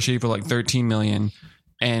an offer sheet for like $13 million,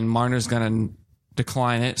 and Marner's going to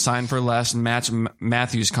decline it, sign for less, and match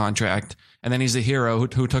Matthews' contract. And then he's a hero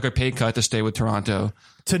who took a pay cut to stay with Toronto.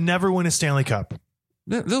 To never win a Stanley Cup.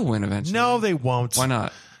 They'll win eventually. No, they won't. Why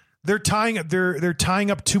not? They're tying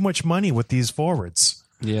up too much money with these forwards.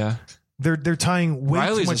 Yeah. They're tying way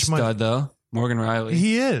Riley's too much a stud, money. though. Morgan Riley.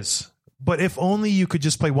 He is. But if only you could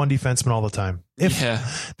just play one defenseman all the time. Yeah.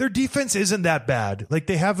 Their defense isn't that bad. Like,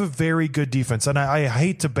 they have a very good defense, and I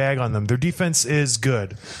hate to bag on them. Their defense is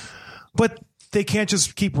good. But they can't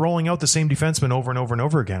just keep rolling out the same defenseman over and over and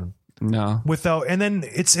over again. No. And then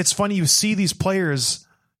it's funny, you see these players,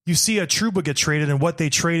 you see a Trouba get traded, and what they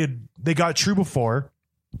got Trouba for.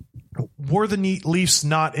 Were the Leafs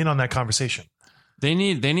not in on that conversation? They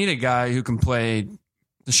need a guy who can play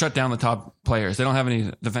to shut down the top players. They don't have any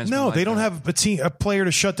defensemen. No, like they don't that. have a player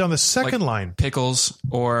to shut down the second line. Pickles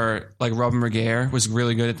or like Robin Regehr was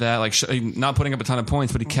really good at that. Like not putting up a ton of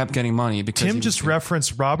points, but he kept getting money because Tim just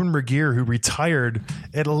referenced Robin Regehr, who retired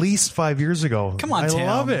at least 5 years ago. Come on, I Tim.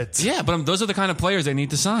 love it. Yeah, but those are the kind of players they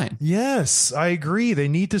need to sign. Yes, I agree. They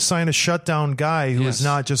need to sign a shutdown guy who is Yes.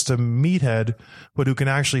 not just a meathead, but who can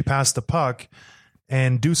actually pass the puck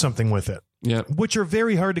and do something with it. Yeah. Which are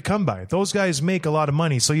very hard to come by. Those guys make a lot of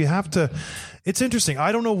money. So you have to, it's interesting.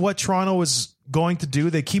 I don't know what Toronto is going to do.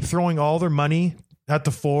 They keep throwing all their money at the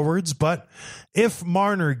forwards, but if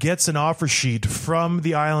Marner gets an offer sheet from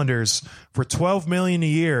the Islanders for $12 million a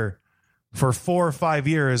year for 4 or 5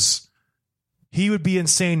 years, he would be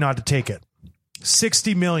insane not to take it.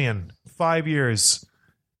 $60 million, 5 years.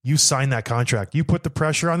 You sign that contract. You put the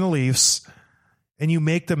pressure on the Leafs and you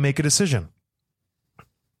make them make a decision.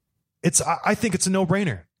 I think it's a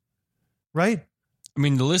no-brainer, right? I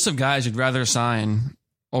mean, the list of guys you'd rather sign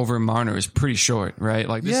over Marner is pretty short, right?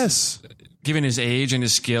 Like this, Yes. given his age and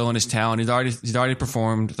his skill and his talent, he's already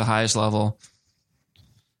performed at the highest level.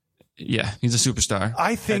 Yeah, he's a superstar.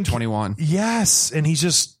 I think at 21. Yes, and he's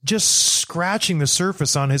just scratching the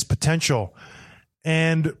surface on his potential.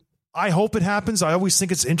 And I hope it happens. I always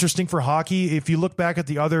think it's interesting for hockey. If you look back at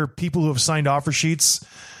the other people who have signed offer sheets,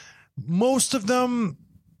 most of them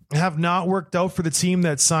have not worked out for the team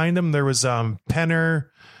that signed them. There was Penner.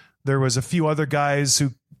 There was a few other guys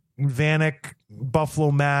who Vanek,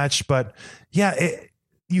 Buffalo match. But yeah,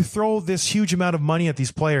 you throw this huge amount of money at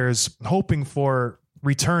these players hoping for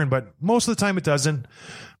return, but most of the time it doesn't.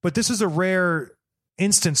 But this is a rare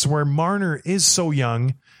instance where Marner is so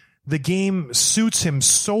young. The game suits him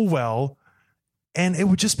so well. And it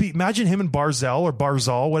would just be, imagine him and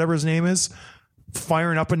Barzal, whatever his name is,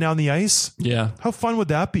 firing up and down the ice. Yeah. How fun would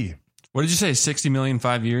that be? What did you say? 60 million,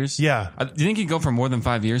 5 years? Yeah. Do you think he'd go for more than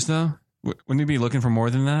 5 years though? Wouldn't he be looking for more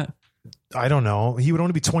than that? I don't know. He would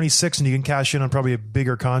only be 26 and you can cash in on probably a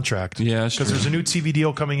bigger contract. Yeah, Because there's a new TV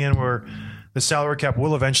deal coming in where the salary cap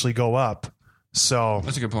will eventually go up. So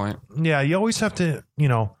That's a good point. yeah, you always have to, you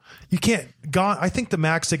can't I think the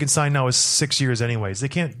max they can sign now is 6 years anyways. They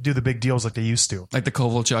can't do the big deals like they used to. Like the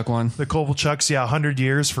Kovalchuk one. The Kovalchuks, 100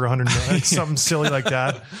 years for 100 million, something silly like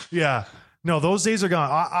that. Yeah. No, those days are gone.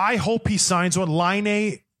 I hope he signs one.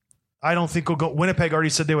 Line I don't think will go. Winnipeg already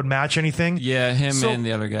said they would match anything. Yeah, him So- and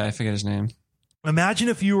the other guy. I forget his name. Imagine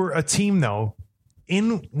if you were a team, though,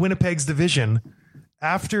 in Winnipeg's division,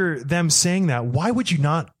 after them saying that, why would you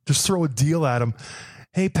not just throw a deal at him?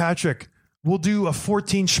 Hey, Patrick, we'll do a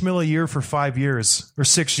 14 schmil a year for 5 years or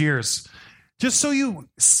 6 years. Just so you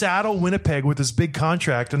saddle Winnipeg with this big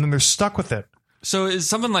contract and then they're stuck with it. So it's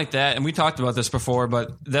something like that, and we talked about this before, but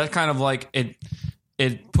that kind of like it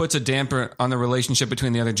puts a damper on the relationship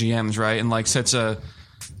between the other GMs, right? And like sets a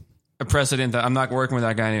precedent that I'm not working with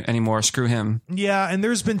that guy anymore. Screw him. Yeah, and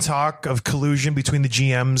there's been talk of collusion between the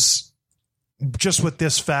GMs just with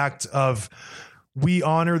this fact of we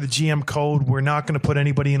honor the GM code. We're not going to put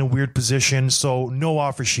anybody in a weird position, so no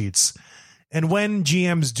offer sheets. And when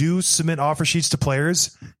GMs do submit offer sheets to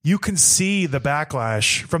players, you can see the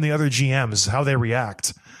backlash from the other GMs, how they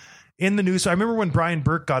react. In the news, I remember when Brian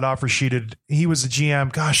Burke got offer sheeted, he was the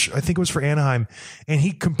GM. Gosh, I think it was for Anaheim. And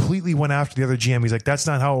he completely went after the other GM. He's like, that's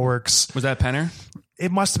not how it works. Was that Penner?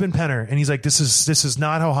 It must have been Penner. And he's like, this is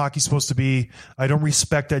not how hockey's supposed to be. I don't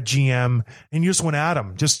respect that GM. And you just went at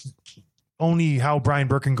him. Just only how Brian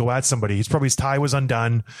Burke can go at somebody. He's probably his tie was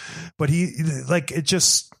undone. But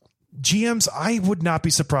GMs, I would not be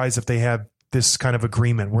surprised if they have this kind of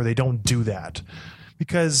agreement where they don't do that.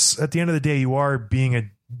 Because at the end of the day, you are being a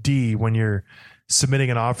D when you're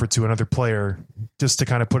submitting an offer to another player just to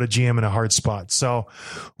kind of put a GM in a hard spot. So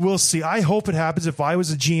we'll see. I hope it happens. If I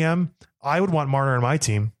was a GM, I would want Marner on my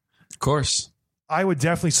team. Of course. I would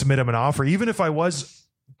definitely submit him an offer. Even if I was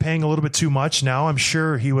paying a little bit too much now, I'm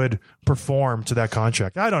sure he would perform to that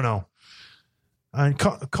contract. I don't know. And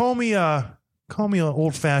call me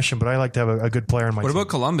old fashioned, but I like to have a good player on my team. What about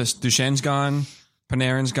Columbus? Duchenne's gone.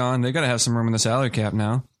 Panarin's gone. They got to have some room in the salary cap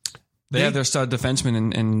now. They have their stud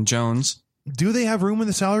defenseman in Jones. Do they have room in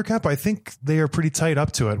the salary cap? I think they are pretty tight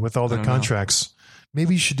up to it with all their contracts.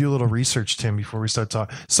 Maybe you should do a little research, Tim, before we start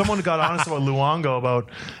talking. Someone got honest about Luongo about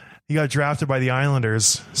he got drafted by the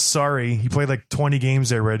Islanders. Sorry, he played like 20 games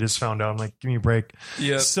there. Where I just found out. I'm like, give me a break.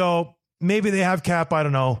 Yeah. So maybe they have cap. I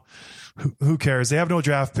don't know. Who cares? They have no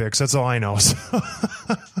draft picks. That's all I know.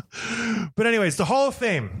 But anyways, the Hall of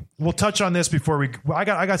Fame. We'll touch on this before we. I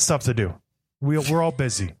got stuff to do. We're all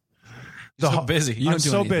busy. So busy. I'm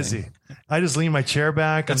so busy. I just lean my chair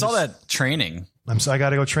back. That's all that training. I got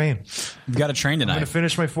to go train. You've got to train tonight. I'm going to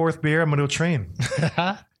finish my 4th beer. I'm going to go train.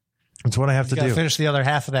 That's what I have to do. Finish the other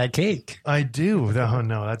half of that cake. I do. Oh,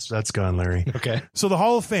 no, that's gone, Larry. Okay. So the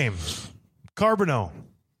Hall of Fame: Carbonneau,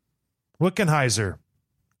 Wickenheiser,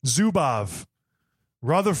 Zubov,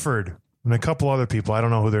 Rutherford, and a couple other people. I don't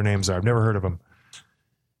know who their names are. I've never heard of them.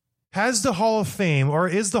 Has the Hall of Fame, or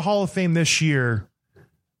is the Hall of Fame this year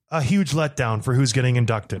a huge letdown for who's getting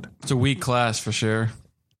inducted? It's a weak class for sure.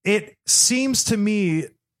 It seems to me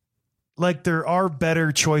like there are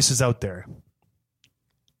better choices out there.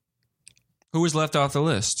 Who was left off the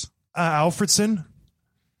list? Alfredson,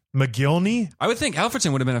 McGillney. I would think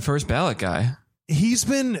Alfredson would have been a first ballot guy. He's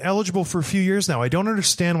been eligible for a few years now. I don't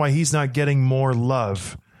understand why he's not getting more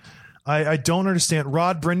love. I don't understand.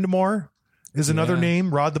 Rod Brindamore is another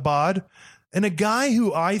name, Rod the Bod. And a guy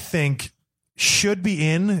who I think should be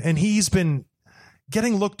in, and he's been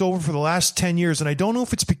getting looked over for the last 10 years. And I don't know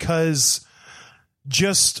if it's because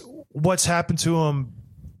just what's happened to him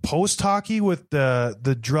post-hockey with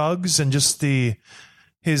the drugs and just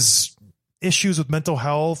his issues with mental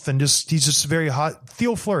health, and he's just very hot.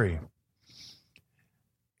 Theo Fleury.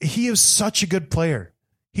 He is such a good player.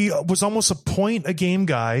 He was almost a point a game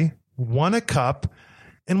guy, won a cup,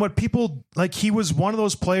 and what people like, he was one of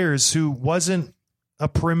those players who wasn't a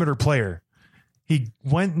perimeter player. He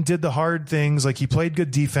went and did the hard things, like he played good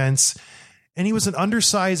defense, and he was an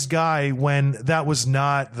undersized guy when that was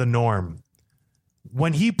not the norm.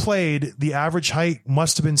 When he played, the average height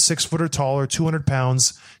must have been 6 foot or taller, 200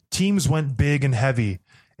 pounds. Teams went big and heavy.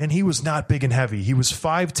 And he was not big and heavy. He was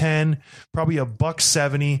 5'10", probably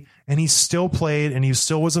 $170, and he still played, and he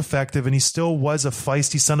still was effective, and he still was a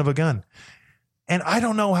feisty son of a gun. And I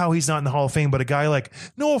don't know how he's not in the Hall of Fame, but a guy like,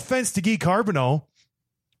 no offense to Guy Carbonneau,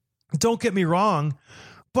 don't get me wrong,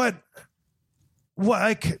 but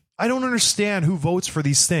I don't understand who votes for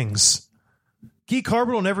these things. Guy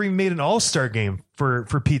Carbonneau never even made an all-star game for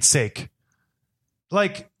Pete's sake.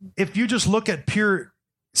 Like, if you just look at pure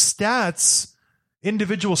stats,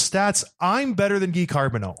 individual stats, I'm better than Guy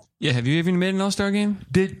Carbonneau. Yeah, have you even made an all-star game?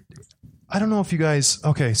 I don't know if you guys,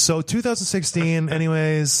 okay, so 2016,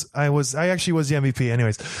 anyways, I actually was the MVP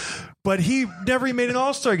anyways, but he never even made an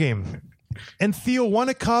all-star game. And Theo won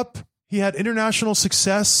a cup. He had international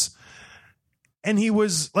success. And he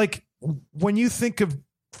was like, when you think of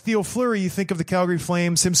Theo Fleury, you think of the Calgary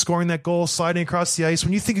Flames, him scoring that goal, sliding across the ice.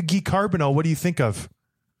 When you think of Guy Carbonneau, what do you think of?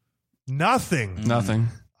 Nothing.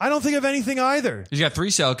 I don't think of anything either. He's got 3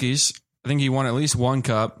 Selkies. I think he won at least 1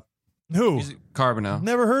 cup. Who? Carbonneau.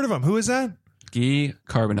 Never heard of him. Who is that? Guy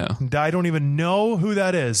Carbonneau. I don't even know who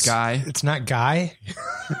that is. Guy. It's not Guy.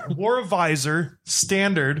 Wore a visor.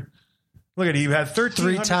 Standard. Look at it. He had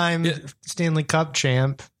 3-time Stanley Cup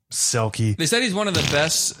champ. Selke. They said he's one of the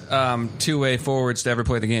best two-way forwards to ever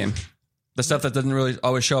play the game. The stuff that doesn't really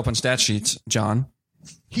always show up on stat sheets, John.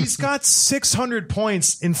 He's got 600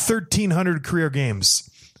 points in 1,300 career games.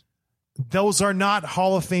 Those are not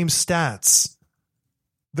Hall of Fame stats.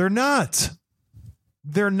 They're not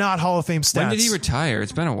Hall of Fame stats. When did he retire?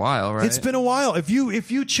 It's been a while, right? It's been a while. If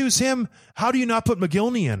you choose him, how do you not put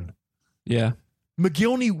McGillney in? Yeah.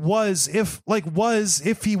 McGillney was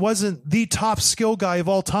if he wasn't the top skill guy of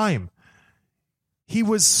all time. He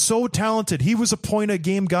was so talented. He was a point a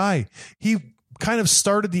game guy. He kind of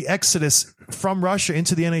started the exodus from Russia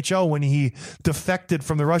into the NHL when he defected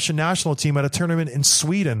from the Russian national team at a tournament in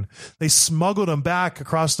Sweden. They smuggled him back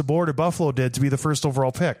across the border, Buffalo did, to be the first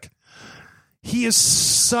overall pick. He is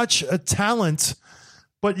such a talent,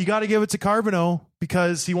 but you got to give it to Carbonneau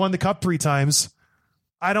because he won the cup 3 times.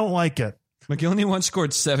 I don't like it. McGillney once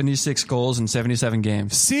scored 76 goals in 77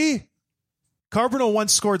 games. See? Carbonneau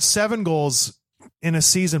once scored 7 goals in a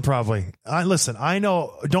season, probably. Listen, I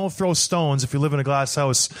know, don't throw stones if you live in a glass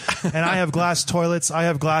house. And I have glass toilets. I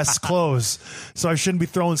have glass clothes. So I shouldn't be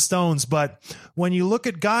throwing stones. But when you look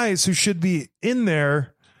at guys who should be in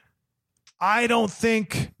there, I don't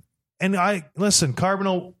think, listen,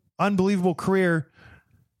 Carbonell, unbelievable career.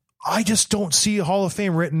 I just don't see a Hall of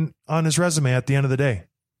Fame written on his resume at the end of the day.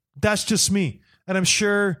 That's just me. And I'm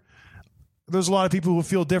sure there's a lot of people who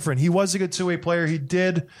feel different. He was a good two-way player. He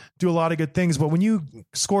did do a lot of good things. But when you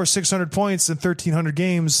score 600 points in 1,300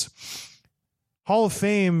 games, Hall of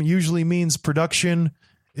Fame usually means production.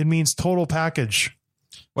 It means total package.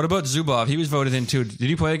 What about Zubov? He was voted in too. Did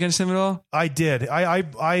you play against him at all? I did.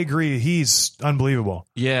 I agree. He's unbelievable.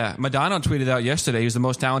 Yeah. Madonna tweeted out yesterday he's the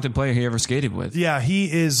most talented player he ever skated with. Yeah, he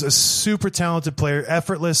is a super talented player,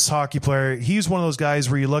 effortless hockey player. He's one of those guys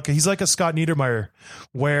where you look, he's like a Scott Niedermayer,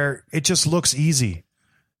 where it just looks easy.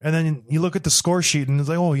 And then you look at the score sheet and it's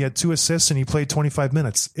like, oh, he had 2 assists and he played 25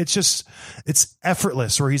 minutes. It's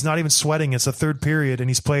effortless, where he's not even sweating. It's a third period and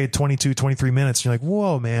he's played 22, 23 minutes. And you're like,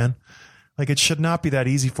 whoa, man. Like, it should not be that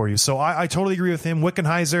easy for you. So I totally agree with him.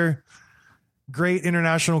 Wickenheiser, great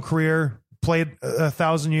international career, played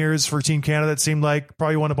 1,000 years for Team Canada, it seemed like.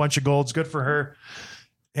 Probably won a bunch of golds. Good for her.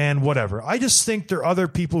 And whatever. I just think there are other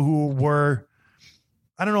people who were,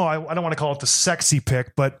 I don't know, I don't want to call it the sexy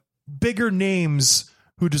pick, but bigger names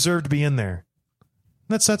who deserve to be in there.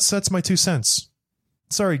 That's my 2 cents.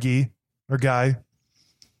 Sorry, Guy.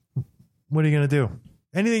 What are you going to do?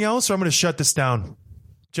 Anything else, or I'm going to shut this down?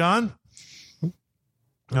 John?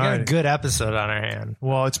 We got a good episode on our hand.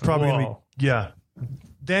 Well, it's probably going to be, yeah.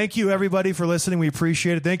 Thank you, everybody, for listening. We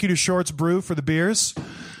appreciate it. Thank you to Shorts Brew for the beers.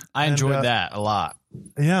 I enjoyed that a lot.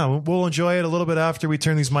 Yeah, we'll enjoy it a little bit after we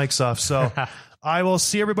turn these mics off. So I will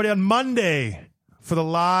see everybody on Monday for the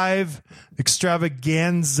live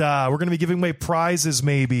extravaganza. We're going to be giving away prizes,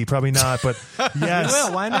 maybe. Probably not, but yes. We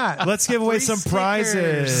will. Why not? Let's give away some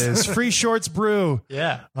prizes. Free Shorts Brew.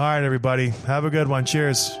 Yeah. All right, everybody. Have a good one.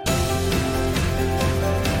 Cheers.